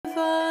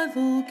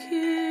Survival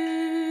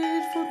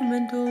Kit for the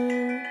Mental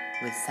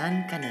with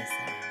San Canessa.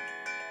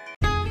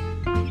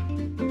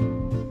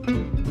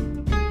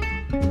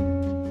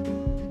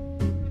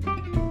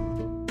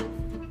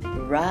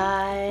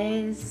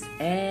 Rise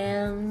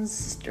and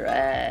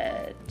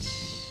stretch.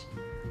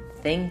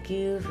 Thank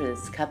you for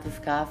this cup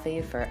of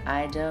coffee, for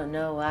I don't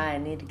know why I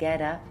need to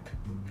get up.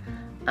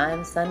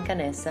 I'm San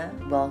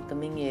Canessa,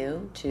 welcoming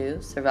you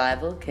to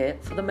Survival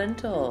Kit for the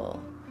Mental.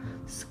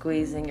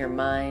 Squeezing your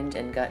mind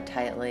and gut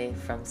tightly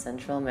from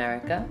Central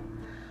America.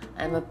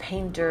 I'm a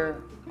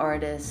painter,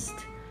 artist,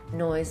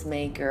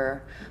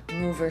 noisemaker,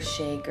 mover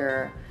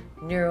shaker,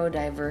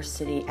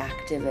 neurodiversity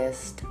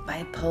activist,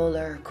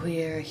 bipolar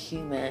queer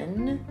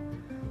human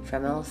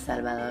from El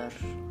Salvador.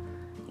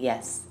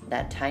 Yes,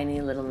 that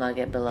tiny little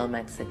nugget below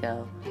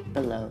Mexico,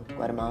 below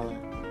Guatemala.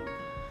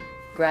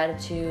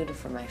 Gratitude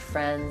for my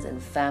friends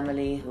and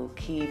family who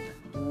keep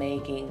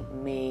making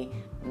me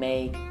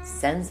make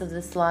sense of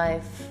this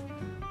life.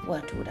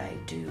 What would I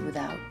do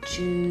without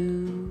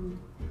you?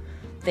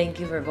 Thank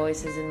you for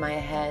voices in my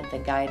head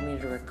that guide me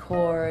to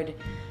record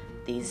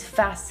these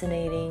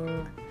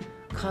fascinating,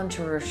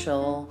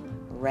 controversial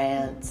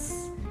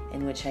rants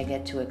in which I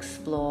get to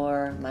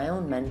explore my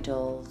own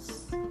mental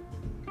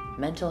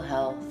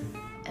health,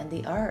 and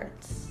the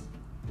arts,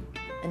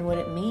 and what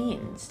it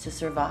means to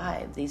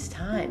survive these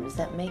times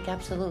that make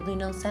absolutely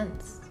no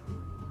sense.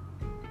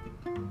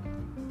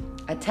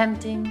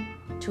 Attempting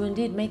to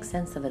indeed make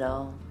sense of it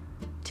all.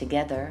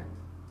 Together,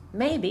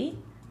 maybe,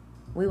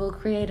 we will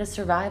create a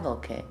survival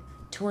kit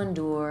to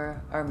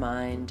endure our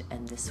mind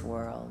and this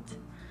world.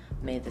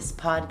 May this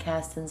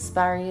podcast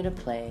inspire you to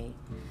play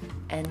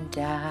and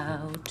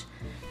doubt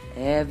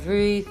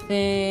everything.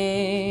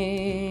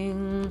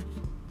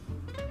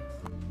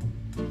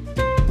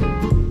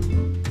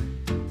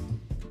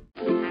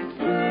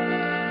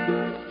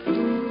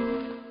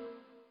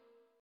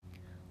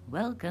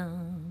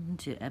 Welcome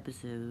to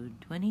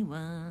episode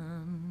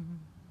 21.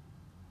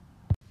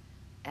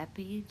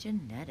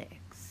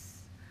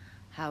 Epigenetics.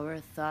 How our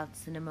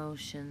thoughts and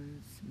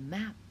emotions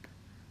map,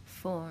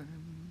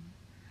 form,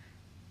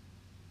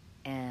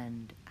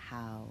 and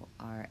how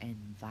our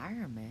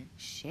environment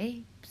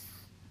shapes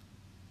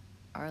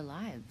our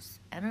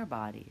lives and our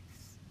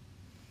bodies.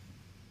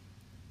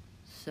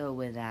 So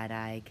with that,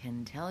 I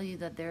can tell you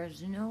that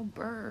there's no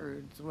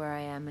birds where I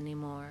am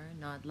anymore,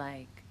 not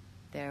like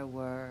there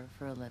were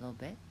for a little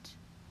bit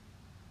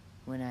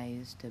when I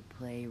used to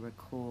play,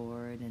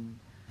 record, and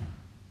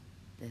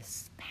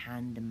this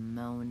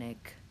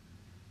pandemonic,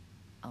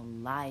 a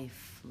live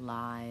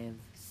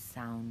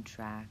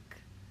soundtrack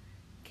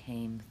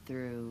came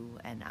through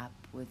and up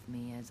with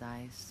me as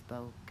I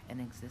spoke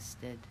and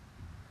existed.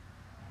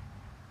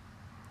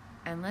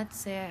 And let's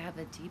say I have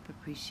a deep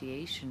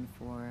appreciation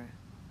for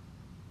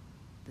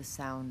the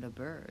sound of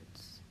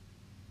birds.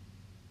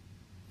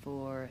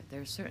 For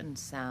there are certain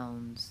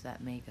sounds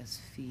that make us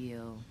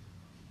feel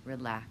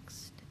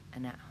relaxed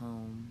and at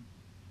home,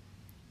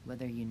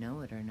 whether you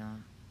know it or not.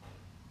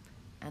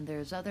 And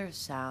there's other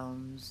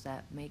sounds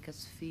that make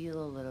us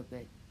feel a little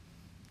bit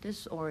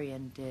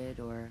disoriented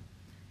or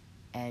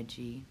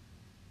edgy.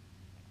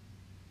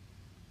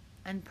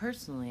 And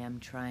personally,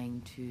 I'm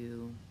trying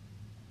to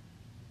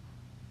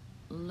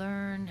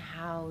learn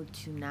how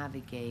to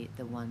navigate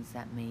the ones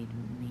that made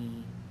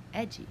me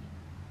edgy,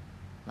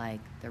 like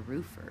the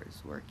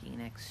roofers working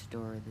next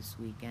door this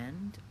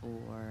weekend,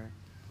 or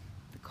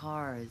the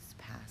cars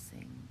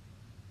passing.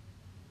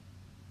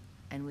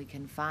 And we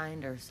can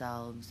find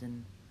ourselves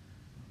in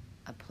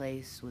a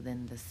place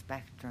within the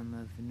spectrum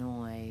of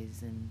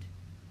noise and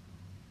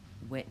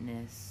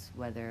witness,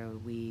 whether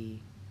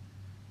we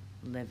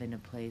live in a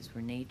place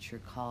where nature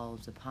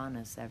calls upon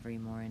us every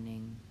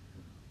morning,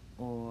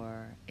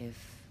 or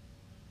if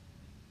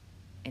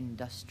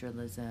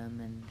industrialism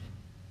and,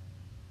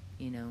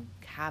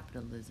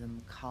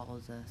 capitalism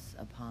calls us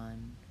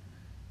upon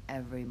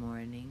every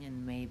morning,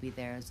 and maybe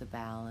there's a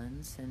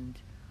balance, and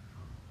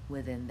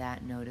within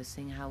that,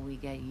 noticing how we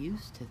get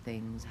used to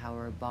things, how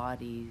our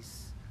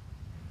bodies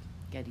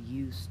get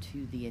used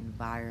to the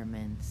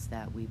environments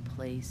that we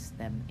place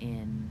them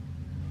in,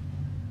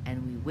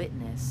 and we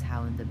witness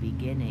how in the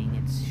beginning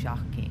it's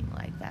shocking,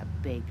 like that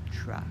big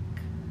truck,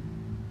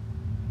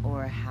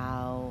 or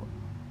how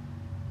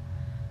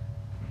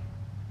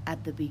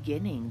at the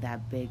beginning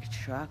that big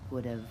truck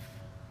would have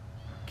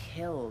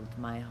killed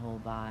my whole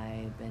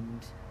vibe,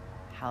 and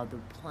how the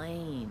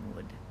plane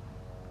would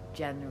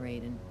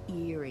generate an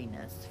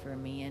eeriness for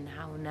me, and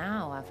how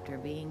now, after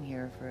being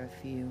here for a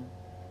few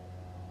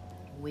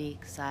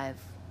weeks,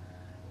 I've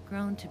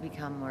grown to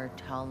become more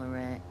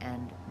tolerant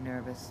and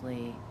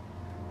nervously,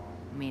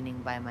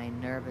 meaning by my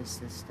nervous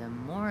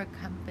system, more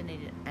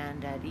accompanied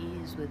and at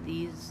ease with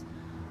these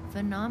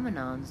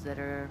phenomenons that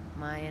are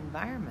my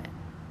environment.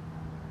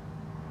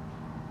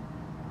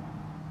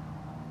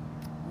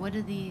 What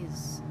do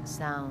these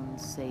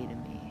sounds say to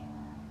me?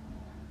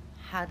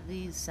 How do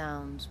these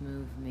sounds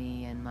move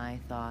me and my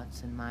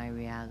thoughts and my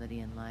reality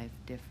in life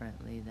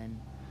differently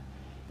than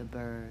the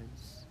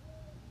birds?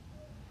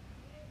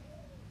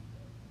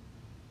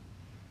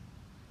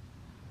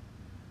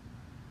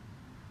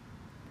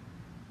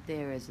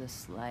 there is a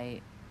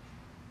slight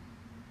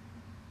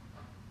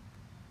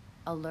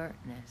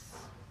alertness.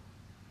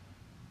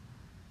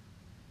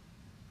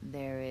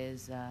 There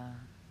is a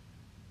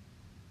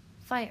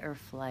fight or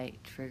flight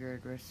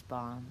triggered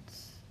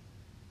response.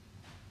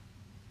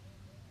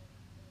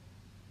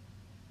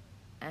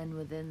 And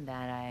within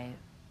that, I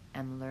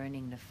am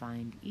learning to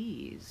find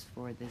ease,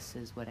 for this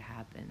is what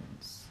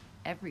happens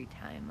every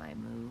time I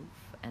move,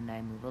 and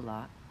I move a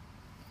lot,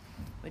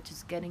 which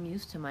is getting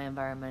used to my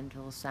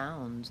environmental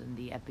sounds and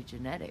the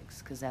epigenetics,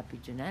 because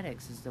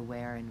epigenetics is the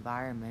way our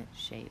environment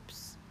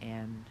shapes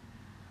and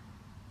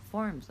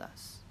forms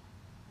us.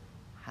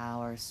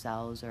 How our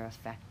cells are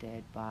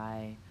affected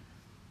by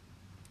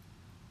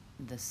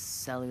the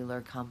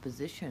cellular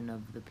composition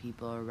of the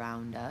people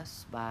around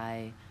us,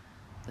 by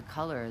the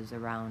colors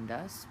around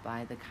us,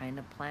 by the kind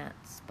of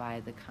plants, by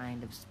the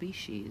kind of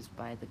species,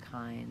 by the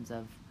kinds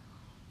of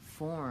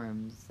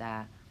forms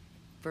that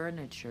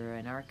furniture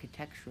and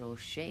architectural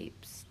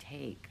shapes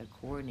take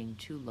according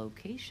to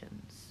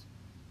locations.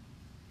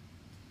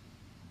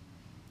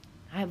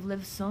 I've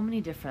lived so many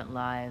different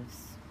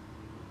lives,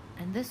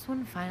 and this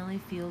one finally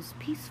feels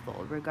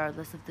peaceful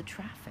regardless of the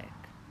traffic.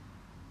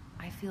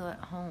 I feel at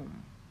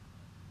home.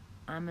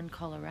 I'm in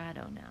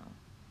Colorado now,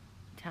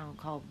 a town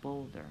called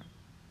Boulder.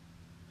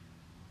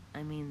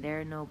 I mean,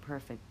 there's no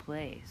perfect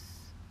place,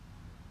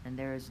 and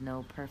there is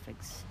no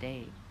perfect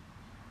state,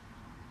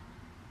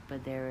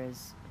 but there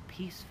is a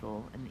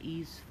peaceful and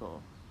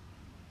easeful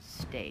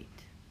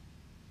state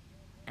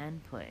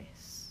and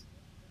place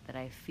that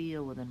I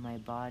feel within my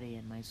body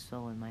and my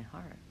soul and my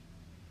heart.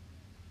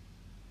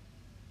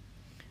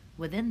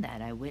 Within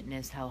that, I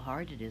witness how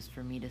hard it is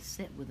for me to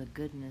sit with the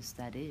goodness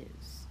that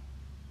is,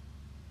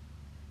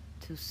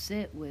 to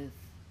sit with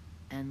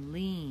and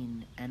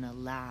lean and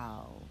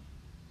allow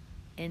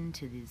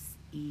into this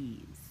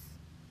ease.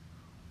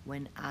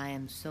 When I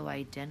am so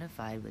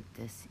identified with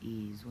this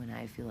ease, when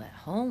I feel at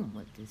home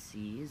with this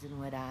ease, and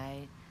when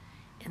I,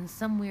 in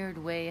some weird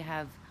way,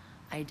 have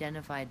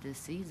identified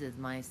this ease as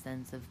my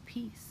sense of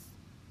peace,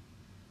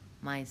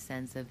 my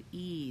sense of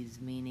ease,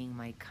 meaning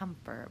my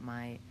comfort,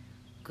 my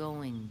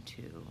going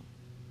to.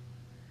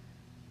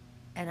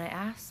 And I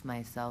ask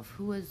myself,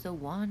 who is the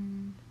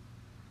one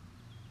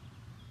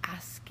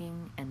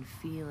asking and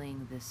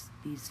feeling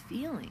these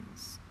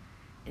feelings?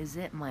 Is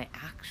it my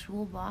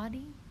actual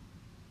body?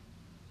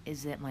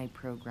 Is it my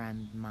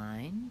programmed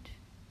mind?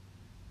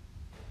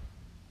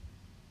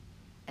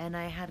 And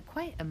I had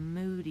quite a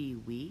moody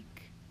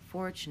week.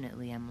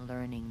 Fortunately, I'm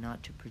learning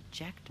not to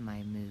project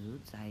my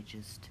moods. I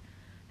just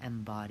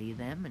embody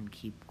them and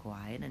keep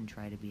quiet and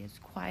try to be as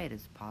quiet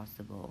as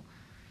possible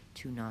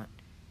to not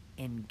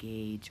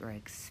engage or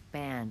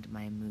expand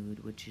my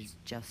mood, which is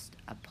just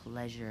a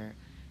pleasure,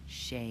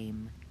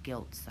 shame,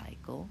 guilt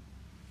cycle.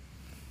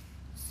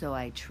 So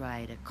I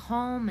try to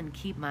calm and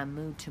keep my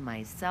mood to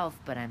myself,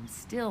 but I'm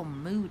still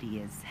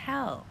moody as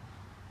hell.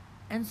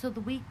 And so the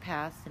week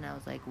passed, and I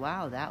was like,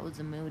 wow, that was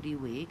a moody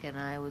week. And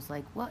I was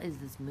like, what is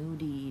this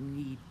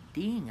moody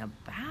thing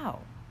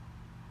about?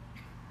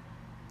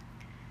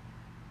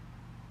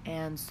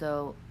 And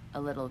so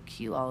a little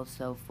cue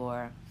also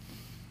for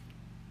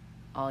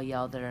all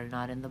y'all that are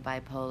not in the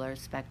bipolar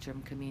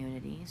spectrum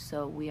community.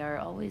 So we are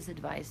always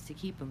advised to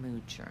keep a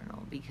mood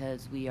journal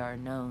because we are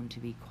known to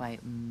be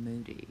quite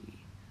moody.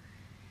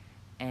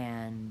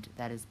 And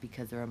that is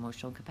because our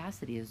emotional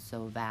capacity is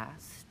so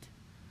vast,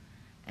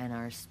 and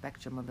our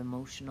spectrum of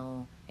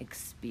emotional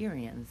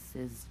experience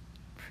is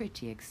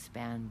pretty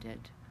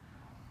expanded.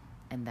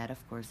 And that,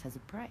 of course, has a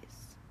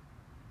price.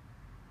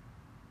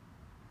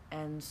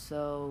 And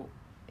so,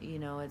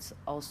 it's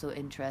also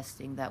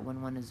interesting that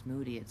when one is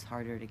moody, it's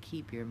harder to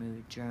keep your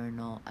mood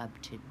journal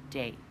up to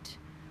date.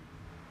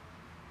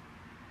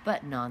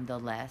 But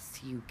nonetheless,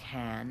 you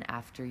can,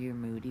 after your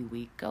moody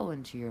week, go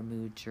into your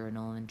mood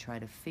journal and try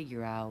to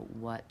figure out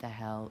what the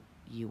hell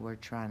you were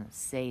trying to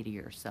say to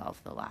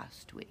yourself the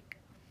last week.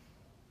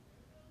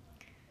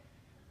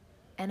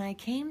 And I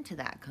came to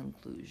that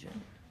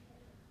conclusion,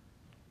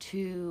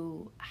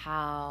 to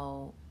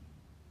how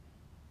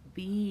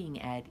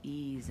being at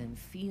ease and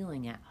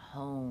feeling at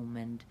home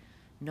and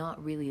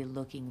not really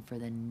looking for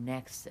the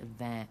next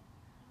event,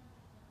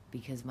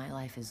 because my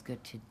life is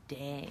good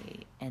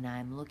today and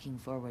I'm looking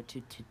forward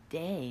to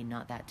today,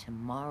 not that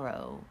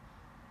tomorrow.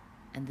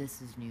 And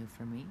this is new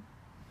for me,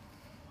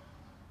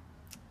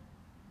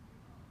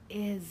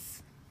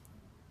 is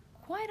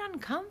quite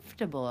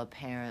uncomfortable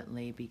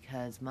apparently,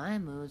 because my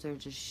moods are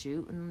just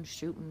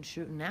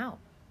shooting out.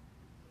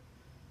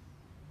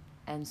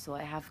 And so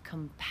I have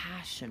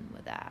compassion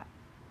with that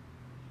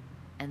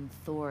and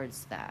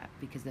towards that,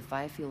 because if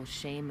I feel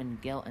shame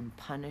and guilt and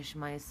punish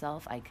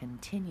myself, I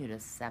continue to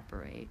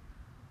separate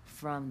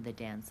from the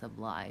dance of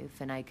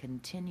life, and I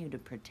continue to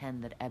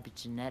pretend that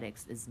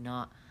epigenetics is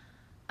not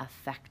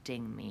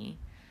affecting me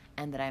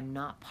and that I'm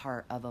not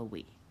part of a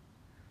we.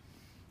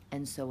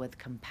 And so with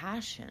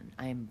compassion,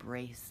 I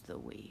embrace the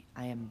we.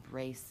 I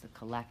embrace the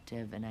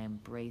collective, and I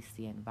embrace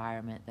the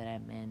environment that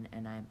I'm in,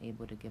 and I'm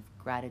able to give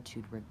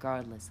gratitude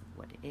regardless of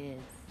what it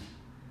is.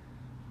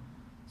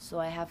 So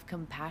I have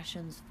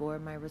compassions for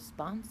my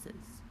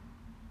responses.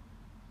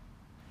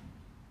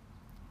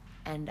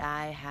 And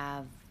I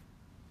have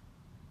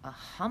a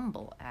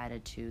humble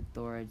attitude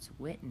towards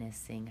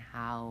witnessing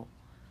how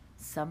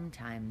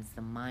sometimes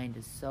the mind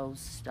is so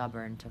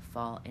stubborn to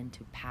fall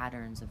into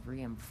patterns of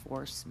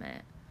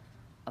reinforcement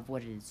of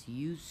what it is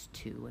used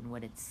to and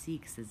what it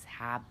seeks as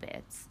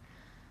habits,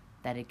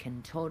 that it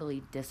can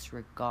totally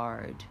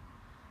disregard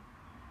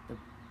the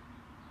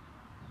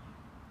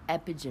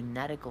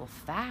epigenetical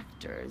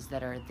factors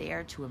that are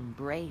there to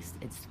embrace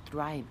its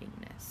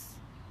thrivingness.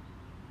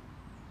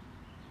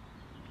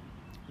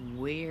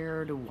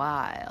 Weird,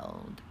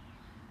 wild.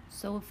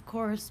 So of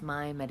course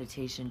my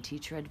meditation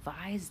teacher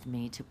advised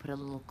me to put a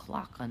little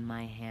clock on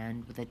my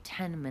hand with a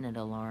 10-minute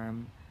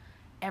alarm.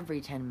 Every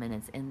 10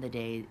 minutes in the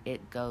day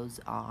it goes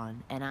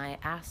on, and I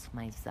ask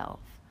myself,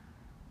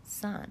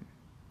 son,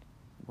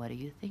 what are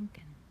you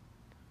thinking?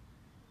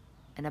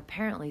 And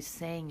apparently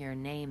saying your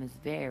name is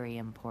very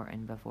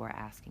important before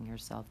asking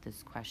yourself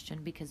this question,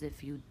 because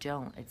if you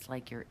don't, it's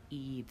like you're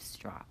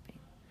eavesdropping.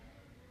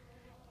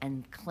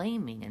 And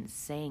claiming and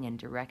saying and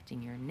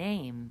directing your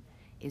name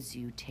is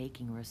you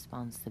taking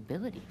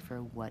responsibility for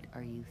what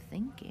are you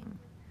thinking.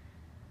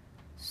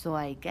 So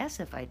I guess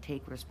if I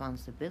take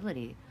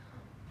responsibility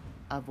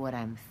of what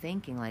I'm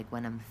thinking, like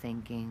when I'm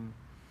thinking,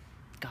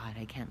 God,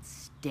 I can't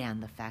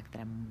stand the fact that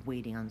I'm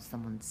waiting on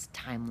someone's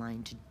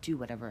timeline to do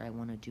whatever I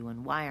want to do,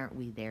 and why aren't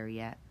we there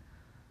yet?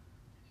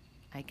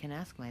 I can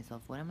ask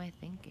myself, what am I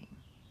thinking?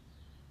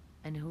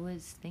 And who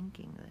is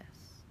thinking this?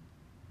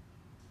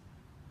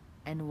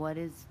 And what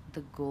is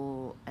the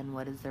goal, and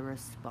what is the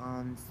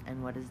response,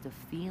 and what is the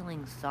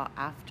feeling sought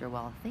after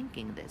while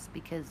thinking this?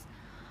 Because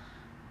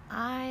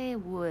I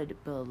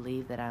would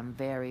believe that I'm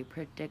very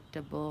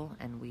predictable,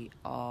 and we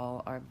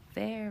all are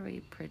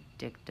very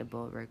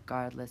predictable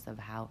regardless of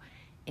how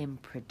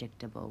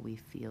unpredictable we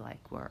feel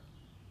like we're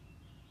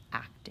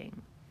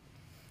acting.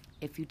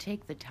 If you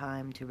take the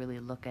time to really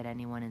look at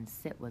anyone and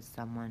sit with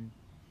someone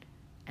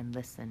and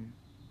listen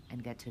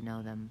and get to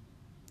know them,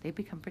 they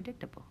become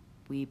predictable.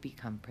 We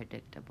become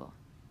predictable.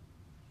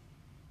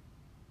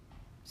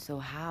 So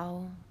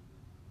how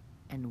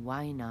and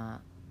why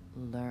not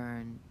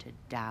learn to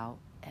doubt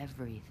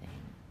everything,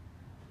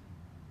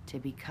 to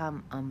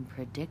become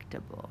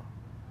unpredictable?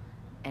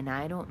 And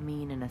I don't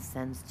mean in a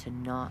sense to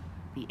not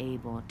be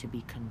able to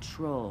be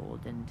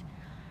controlled, and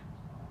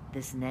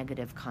this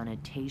negative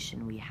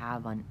connotation we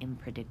have on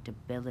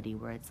unpredictability,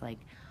 where it's like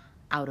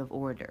out of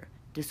order,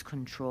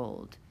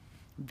 discontrolled,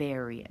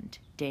 variant,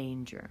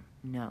 danger.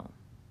 No.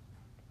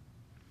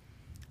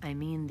 I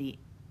mean the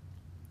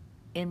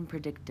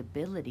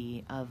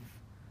unpredictability of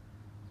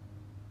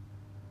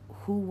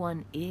who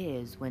one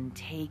is when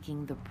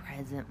taking the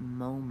present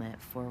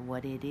moment for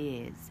what it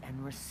is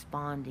and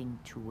responding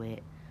to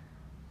it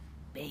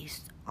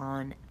based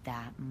on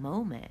that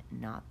moment,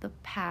 not the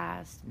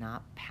past,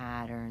 not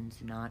patterns,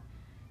 not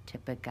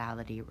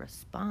typicality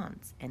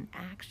response, and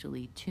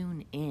actually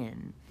tune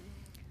in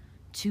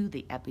to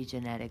the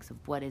epigenetics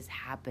of what is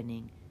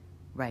happening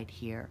right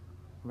here,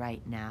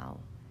 right now,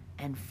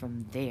 and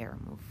from there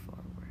move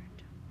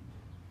forward.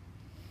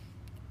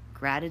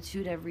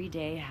 Gratitude every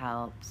day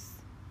helps.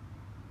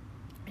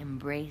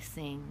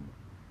 Embracing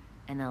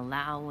and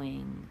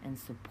allowing and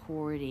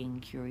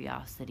supporting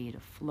curiosity to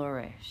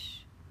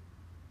flourish.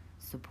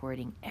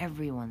 Supporting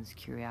everyone's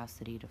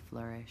curiosity to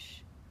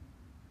flourish.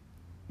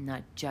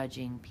 Not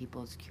judging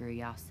people's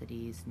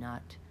curiosities,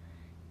 not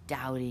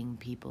doubting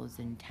people's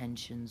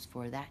intentions,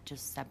 for that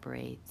just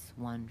separates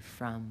one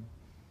from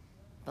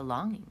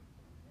belonging.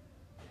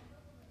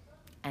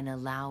 And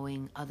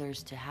allowing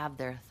others to have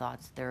their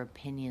thoughts, their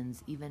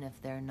opinions, even if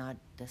they're not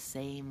the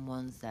same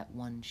ones that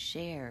one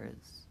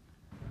shares,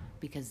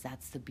 because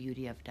that's the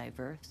beauty of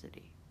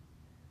diversity.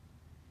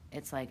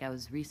 It's like I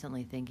was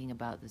recently thinking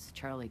about this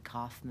Charlie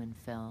Kaufman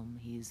film.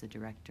 He's a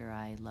director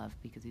I love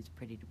because he's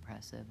pretty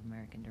depressive,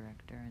 American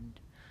director, and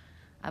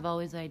I've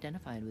always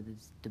identified with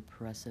his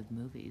depressive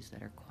movies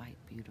that are quite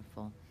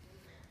beautiful.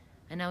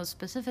 And I was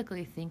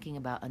specifically thinking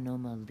about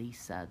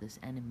Anomalisa, this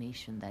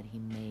animation that he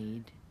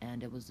made,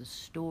 and it was the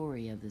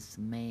story of this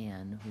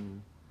man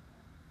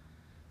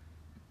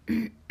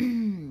who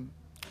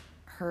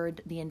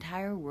heard the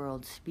entire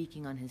world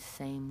speaking on his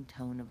same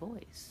tone of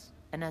voice.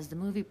 And as the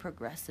movie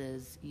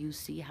progresses, you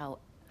see how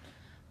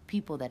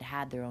people that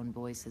had their own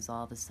voices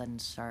all of a sudden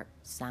start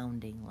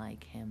sounding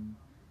like him.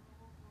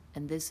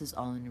 And this is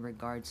all in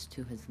regards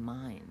to his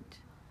mind.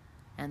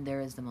 And there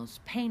is the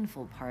most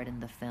painful part in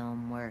the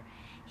film where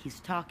he's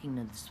talking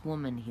to this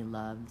woman he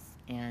loves,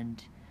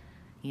 and,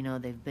 you know,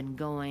 they've been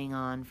going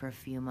on for a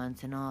few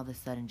months, and all of a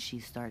sudden she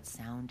starts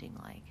sounding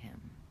like him.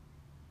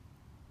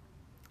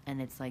 And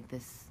it's like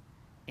this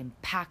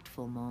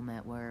impactful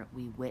moment where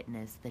we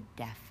witness the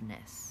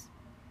deafness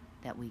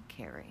that we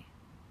carry,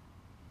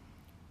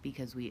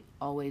 because we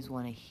always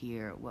want to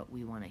hear what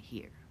we want to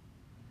hear.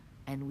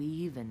 And we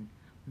even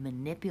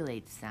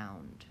manipulate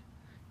sound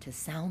to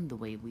sound the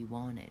way we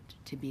want it,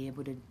 to be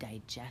able to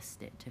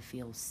digest it, to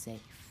feel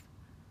safe.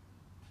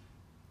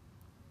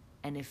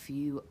 And if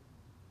you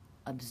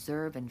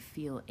observe and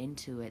feel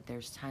into it.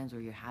 There's times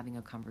where you're having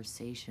a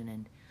conversation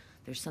and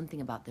there's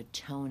something about the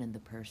tone in the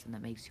person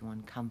that makes you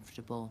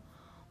uncomfortable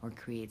or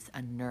creates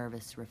a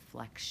nervous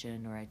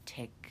reflection or a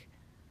tick.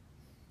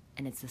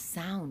 And it's a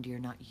sound you're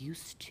not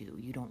used to,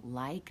 you don't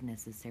like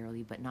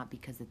necessarily, but not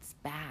because it's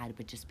bad,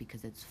 but just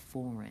because it's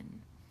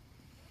foreign.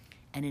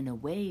 And in a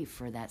way,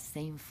 for that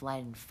same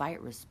flight and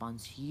fight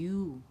response,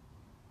 you,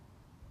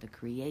 the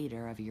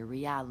creator of your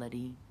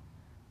reality,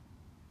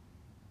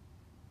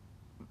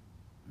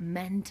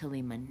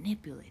 mentally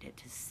manipulate it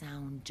to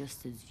sound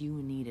just as you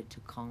need it to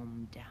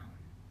calm down.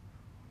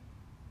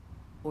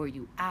 Or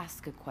you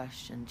ask a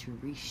question to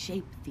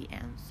reshape the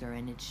answer,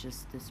 and it's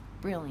just this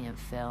brilliant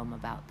film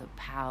about the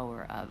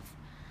power of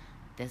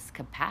this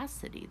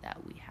capacity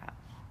that we have.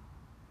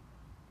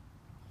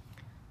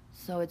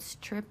 So it's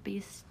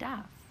trippy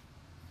stuff.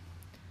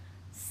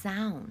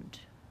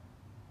 Sound.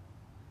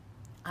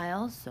 I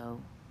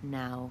also,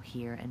 now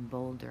here in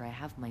Boulder, I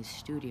have my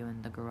studio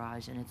in the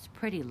garage, and it's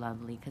pretty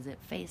lovely because it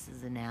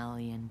faces an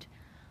alley, and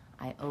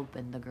I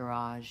open the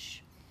garage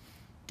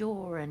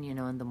door, and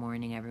in the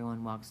morning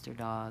everyone walks their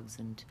dogs,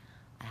 and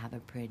I have a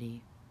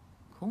pretty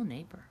cool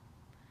neighbor.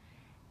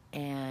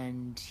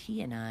 And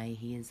he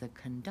is a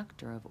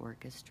conductor of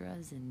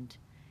orchestras, and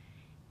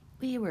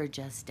we were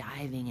just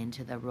diving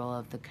into the role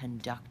of the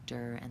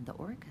conductor and the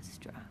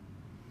orchestra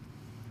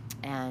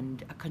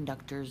and a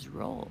conductor's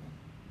role.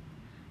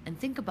 And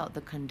think about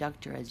the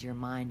conductor as your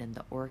mind and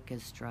the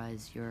orchestra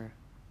as your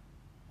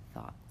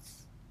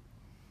thoughts.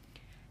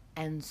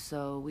 And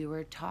so we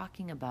were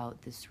talking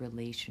about this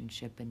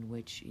relationship in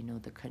which,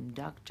 the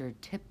conductor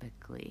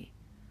typically,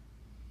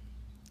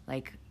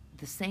 like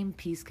the same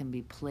piece can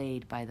be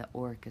played by the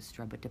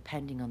orchestra, but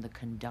depending on the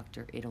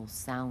conductor, it'll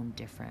sound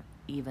different,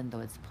 even though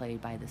it's played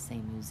by the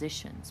same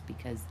musicians,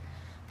 because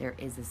there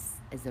is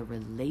a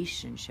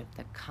relationship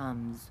that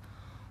comes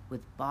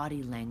with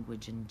body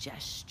language and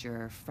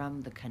gesture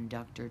from the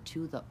conductor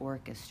to the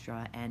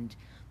orchestra, and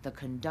the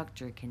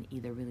conductor can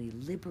either really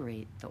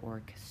liberate the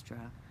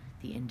orchestra,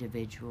 the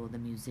individual, the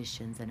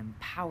musicians, and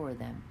empower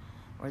them,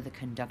 or the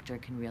conductor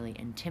can really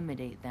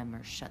intimidate them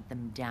or shut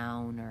them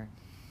down or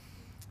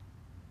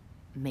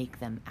make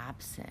them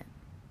absent,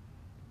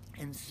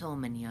 and so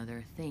many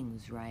other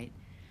things, right?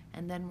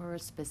 And then we're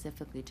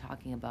specifically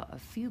talking about a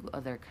few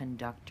other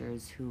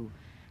conductors who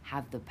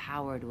have the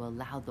power to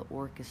allow the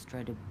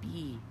orchestra to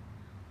be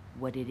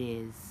what it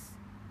is,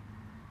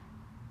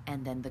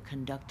 and then the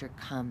conductor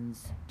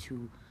comes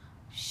to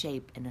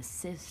shape and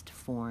assist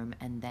form,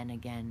 and then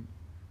again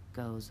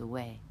goes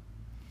away.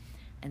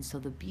 And so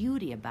the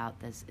beauty about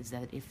this is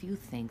that if you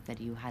think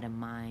that you had a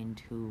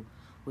mind who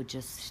would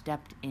just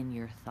step in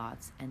your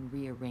thoughts and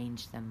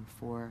rearrange them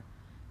for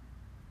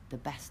the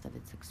best of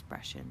its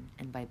expression,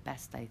 and by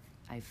best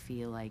I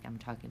feel like I'm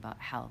talking about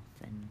health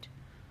and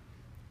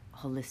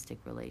holistic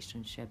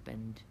relationship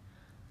and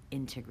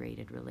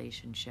integrated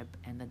relationship,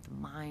 and that the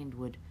mind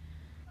would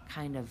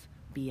kind of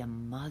be a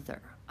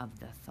mother of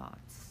the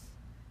thoughts,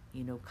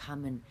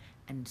 come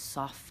and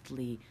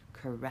softly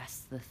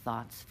caress the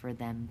thoughts for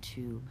them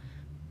to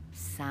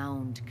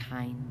sound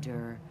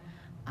kinder,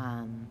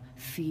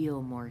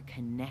 feel more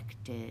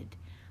connected,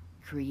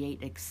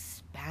 create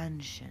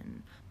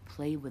expansion,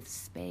 play with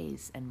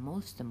space, and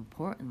most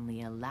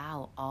importantly,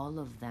 allow all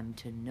of them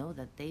to know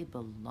that they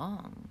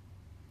belong.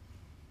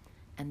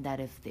 And that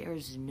if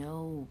there's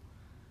no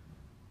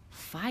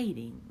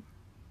fighting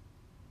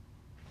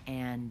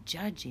and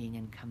judging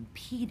and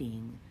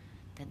competing,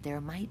 that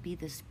there might be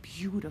this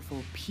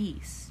beautiful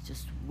peace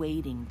just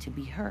waiting to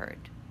be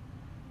heard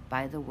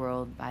by the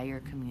world, by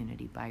your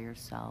community, by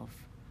yourself,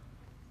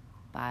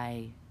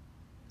 by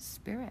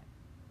spirit.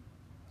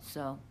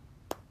 So,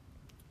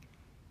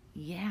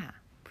 yeah,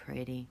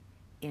 pretty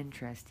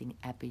interesting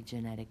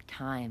epigenetic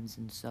times.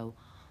 And so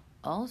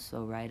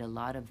also, right, a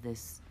lot of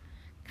this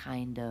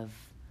kind of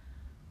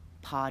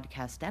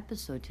podcast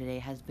episode today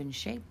has been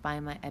shaped by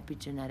my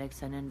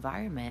epigenetics and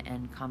environment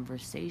and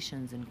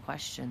conversations and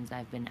questions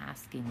I've been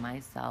asking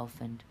myself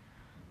and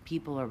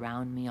people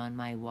around me on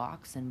my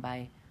walks, and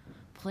by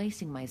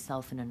placing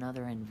myself in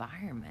another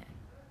environment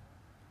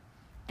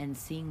and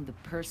seeing the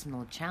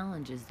personal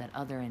challenges that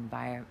other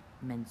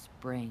environments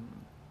bring.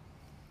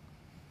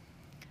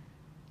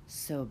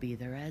 So be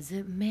there as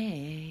it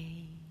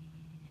may,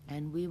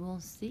 and we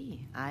will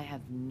see. I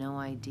have no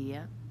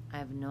idea. I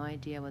have no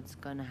idea what's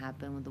going to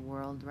happen with the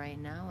world right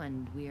now,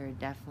 and we are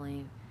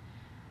definitely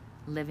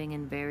living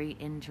in very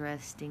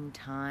interesting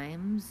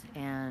times,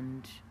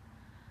 and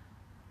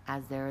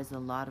as there is a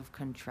lot of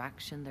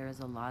contraction, there is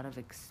a lot of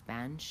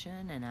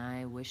expansion, and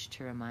I wish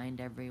to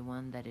remind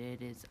everyone that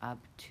it is a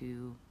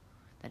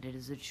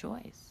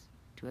choice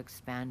to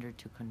expand or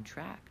to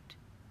contract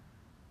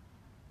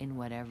in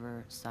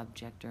whatever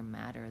subject or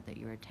matter that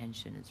your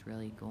attention is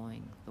really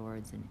going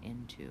towards and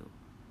into,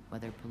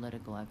 whether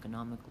political,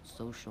 economical,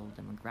 social,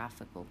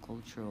 demographical,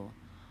 cultural,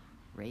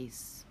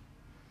 race.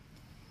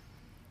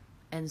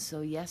 And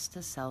so yes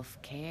to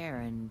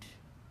self-care, and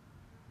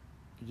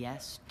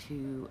yes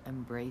to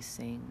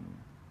embracing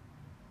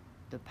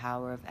the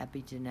power of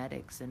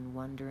epigenetics and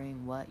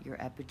wondering what your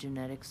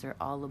epigenetics are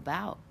all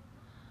about.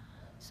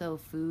 So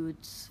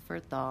foods for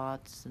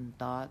thoughts and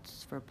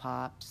thoughts for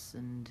pops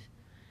and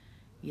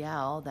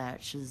all that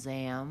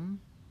Shazam.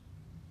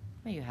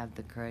 May you have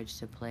the courage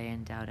to play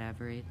and doubt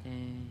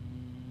everything.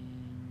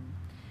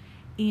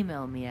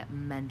 Email me at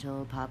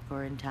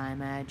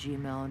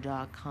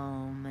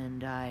mentalpopcorntime@gmail.com,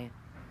 and I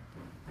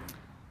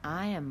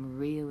am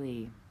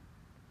really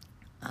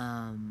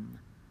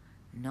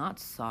not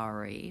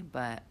sorry,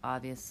 but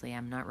obviously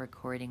I'm not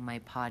recording my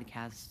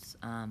podcasts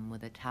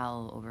with a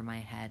towel over my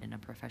head and a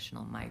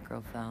professional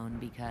microphone,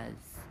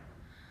 because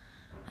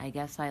I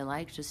guess I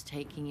like just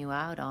taking you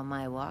out on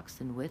my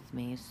walks and with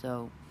me.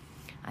 So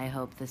I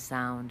hope the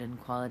sound and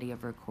quality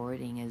of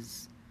recording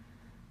is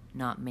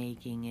not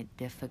making it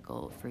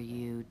difficult for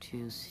you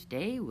to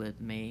stay with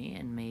me,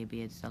 and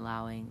maybe it's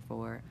allowing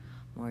for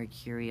more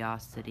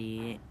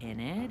curiosity in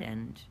it.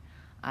 And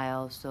I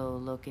also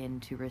look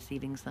into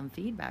receiving some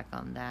feedback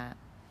on that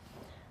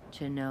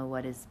to know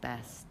what is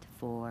best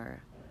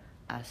for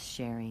us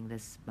sharing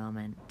this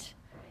moment.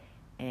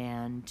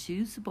 And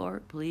to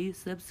support, please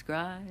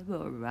subscribe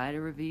or write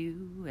a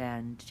review,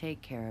 and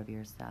take care of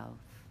yourself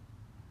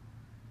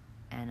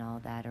and all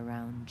that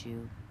around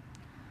you.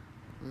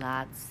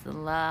 Lots of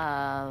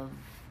love.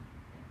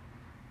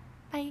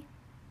 Bye.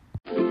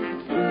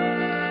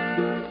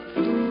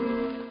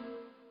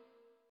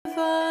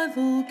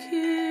 Survival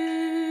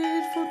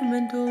Kit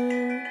Fundamental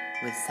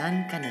with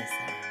San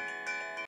Canessa.